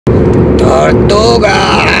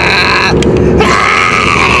Tortuga!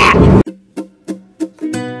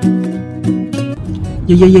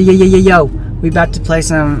 Yo. We about to play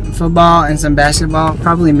some football and some basketball.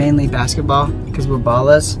 Probably mainly basketball because we're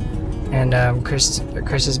ballers. And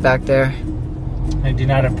Chris is back there. I do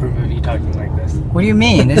not approve of you talking like this. What do you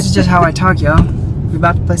mean? This is just how I talk, yo. We're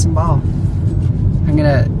about to play some ball. I'm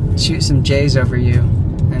gonna shoot some J's over you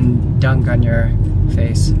and dunk on your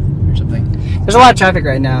face or something. There's a lot of traffic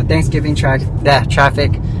right now. Thanksgiving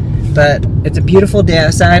traffic. But it's a beautiful day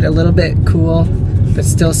outside, a little bit cool, but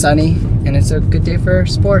still sunny. And it's a good day for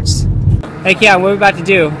sports. Hey Keon, what are we about to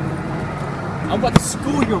do? I'm about to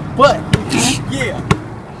school your butt. Yeah.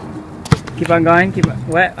 Keep on going. Keep on.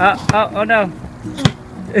 What? Oh no.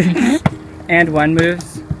 And one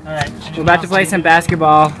moves. Alright. We're about to play some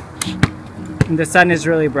basketball. And the sun is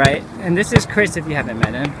really bright. And this is Chris if you haven't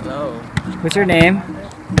met him. Hello. What's your name?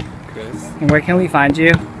 Chris. And where can we find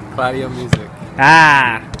you? Claudio Music.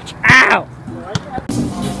 Ah! Ow!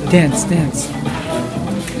 Dance.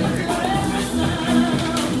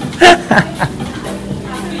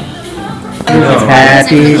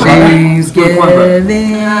 Happy Thanksgiving.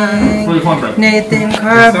 Nathan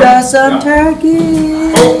carved us some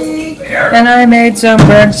turkey. And I made some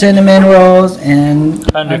burnt cinnamon rolls and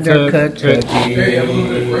undercooked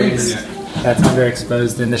cookies. That's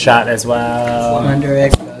underexposed in the shot as well.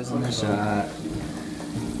 Underexposed in the shot.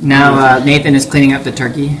 Now Nathan is cleaning up the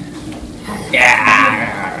turkey.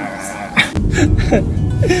 Yeah!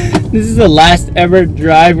 This is the last ever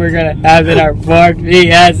drive we're gonna have in our Ford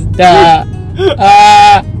Fiesta.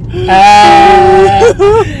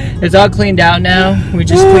 It's all cleaned out now. We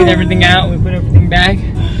just cleaned everything out. We put everything back.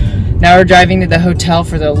 Now we're driving to the hotel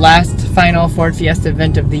for the last final Ford Fiesta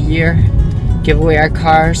event of the year. Give away our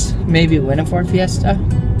cars, maybe win a Ford Fiesta,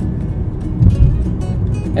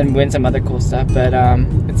 and win some other cool stuff. But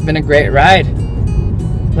it's been a great ride.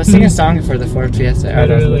 Let's sing a song for the Ford Fiesta.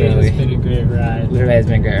 Literally, it's been a great ride. Literally, it's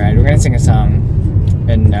been a great ride. We're gonna sing a song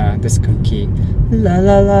in this key. La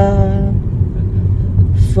la la.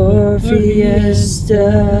 Ford Fiesta,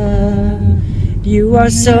 you are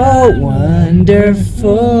so wonderful.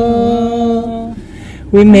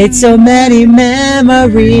 We made so many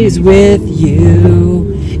memories with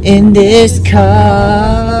you in this car.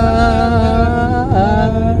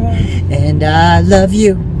 And I love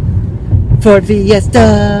you, Ford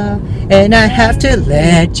Fiesta, and I have to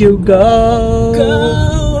let you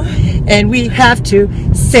go. And we have to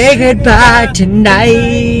say goodbye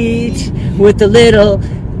tonight with a little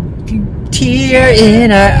tear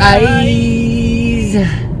in our eyes.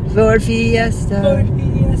 Ford Fiesta.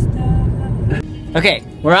 Okay,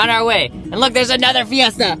 we're on our way. And look, there's another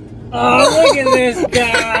Fiesta. Oh, look at this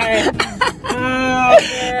guy.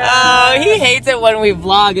 Oh, he hates it when we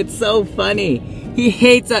vlog. It's so funny. He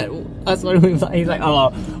hates us when we vlog. He's like,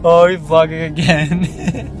 oh, he's vlogging again.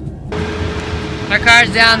 Our car's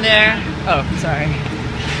down there. Oh, sorry.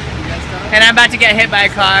 And I'm about to get hit by a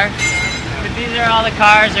car. But these are all the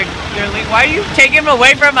cars. Why are you taking them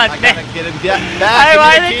away from us? I gotta get him back.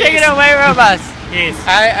 Why are they taking it away from us? Yes.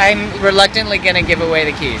 I'm reluctantly gonna give away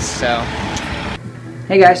the keys, so.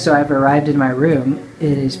 Hey guys, so I've arrived in my room.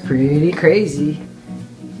 It is pretty crazy.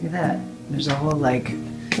 Look at that. There's a whole like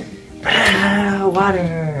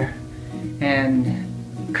water and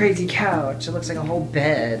crazy couch. It looks like a whole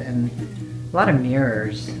bed and a lot of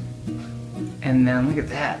mirrors. And then look at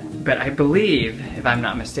that. But I believe, if I'm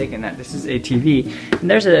not mistaken, that this is a TV. And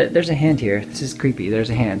there's a hand here. This is creepy.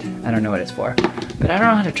 There's a hand. I don't know what it's for. But I don't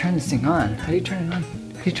know how to turn this thing on. How do you turn it on?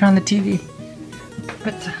 How do you turn on the TV?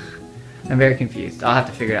 But I'm very confused. I'll have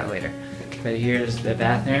to figure it out later. But here's the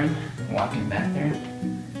bathroom. Walk-in bathroom.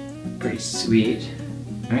 Pretty sweet.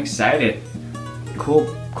 I'm excited. Cool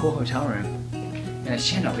hotel room. And a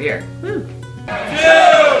chandelier. Woo! 2, 1.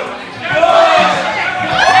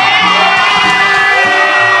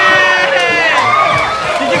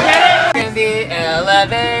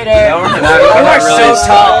 Elevator. You are so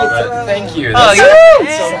tall. Thank you. Oh,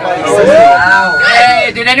 wow.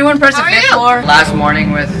 Hey, did anyone press the fifth floor? Last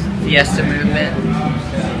morning with Fiesta movement.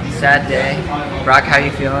 Sad day. Brock, how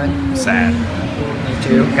you feeling? Sad. Me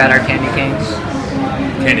too. Got our candy canes.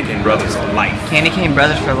 Candy Cane Brothers for life. Candy cane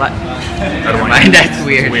brothers for life. Never mind. That's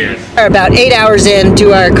weird. Weird. We're about 8 hours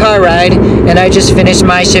into our car ride, and I just finished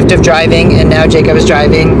my shift of driving, and now Jacob is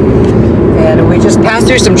driving. And we just passed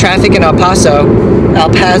through some traffic in El Paso,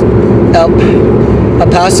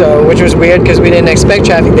 which was weird because we didn't expect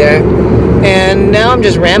traffic there. And now I'm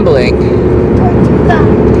just rambling.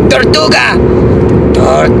 Tortuga!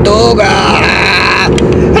 Tortuga!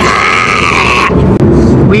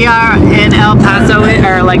 We are in El Paso,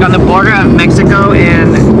 or like on the border of Mexico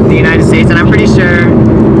and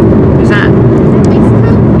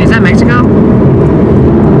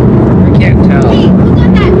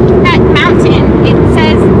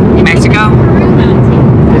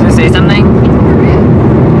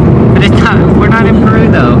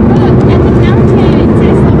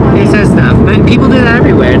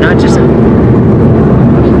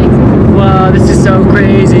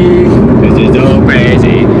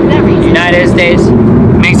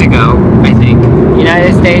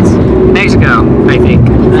States? Mexico, I think.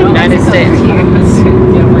 United States.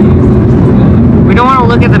 We don't want to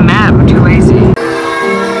look at the map, we're too lazy.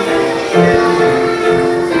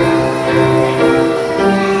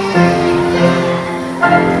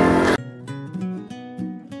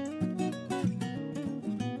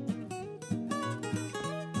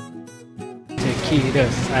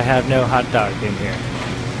 Taquitos. I have no hot dog in here.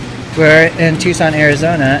 We're in Tucson,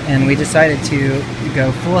 Arizona, and we decided to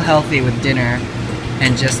go full healthy with dinner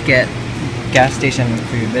and just get gas station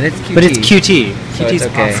food, but it's QT. But it's QT. So QT's it's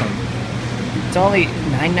okay. awesome. It's only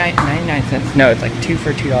 99 cents. No, it's like 2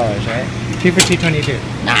 for $2, right? 2 for $2.22.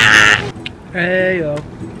 Hey yo.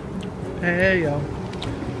 Hey yo.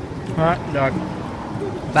 Hot dog.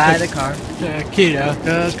 Buy the car. Taquito.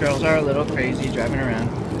 Those girls are a little crazy driving around.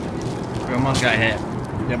 We almost got hit.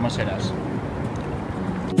 They almost hit us.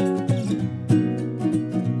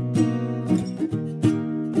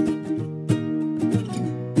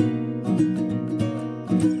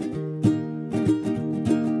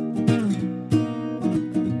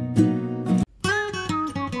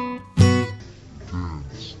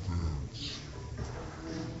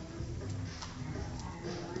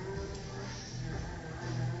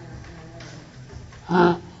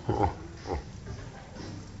 Huh?